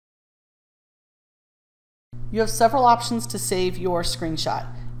You have several options to save your screenshot.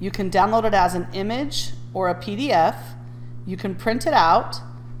 You can download it as an image or a PDF. You can print it out,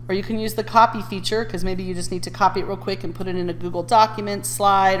 or you can use the copy feature because maybe you just need to copy it real quick and put it in a Google document,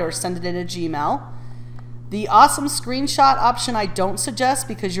 slide, or send it in a Gmail. The awesome screenshot option I don't suggest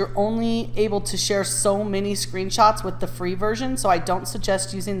because you're only able to share so many screenshots with the free version, so I don't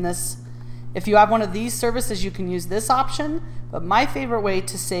suggest using this. If you have one of these services, you can use this option, but my favorite way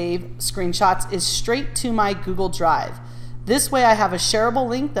to save screenshots is straight to my Google Drive. This way I have a shareable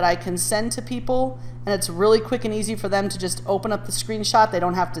link that I can send to people, and it's really quick and easy for them to just open up the screenshot. They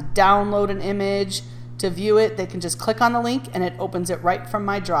don't have to download an image to view it. They can just click on the link and it opens it right from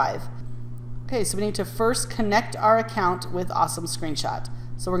my drive. Okay, so we need to first connect our account with Awesome Screenshot.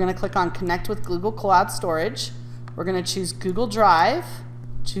 So we're going to click on Connect with Google Cloud Storage. We're going to choose Google Drive,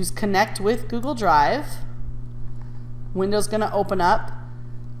 choose Connect with Google Drive. Window's going to open up.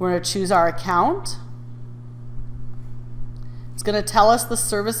 We're going to choose our account. It's going to tell us the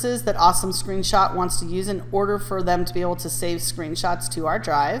services that Awesome Screenshot wants to use in order for them to be able to save screenshots to our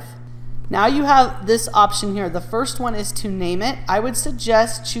drive. Now you have this option here. The first one is to name it. I would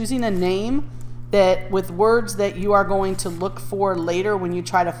suggest choosing a name that with words that you are going to look for later when you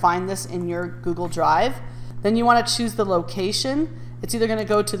try to find this in your Google Drive. Then you want to choose the location. It's either going to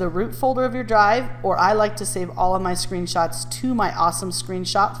go to the root folder of your drive, or I like to save all of my screenshots to my Awesome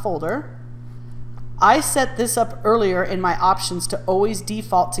Screenshot folder. I set this up earlier in my options to always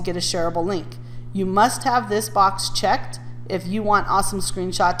default to get a shareable link. You must have this box checked if you want Awesome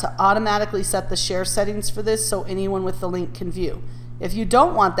Screenshot to automatically set the share settings for this so anyone with the link can view. If you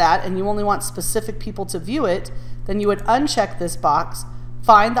don't want that and you only want specific people to view it, then you would uncheck this box,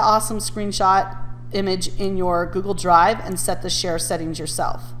 find the Awesome Screenshot image in your Google Drive, and set the share settings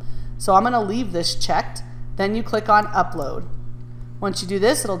yourself. So I'm going to leave this checked. Then you click on Upload. Once you do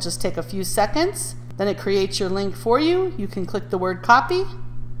this, it'll just take a few seconds. Then it creates your link for you. You can click the word copy,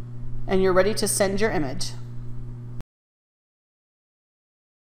 and you're ready to send your image.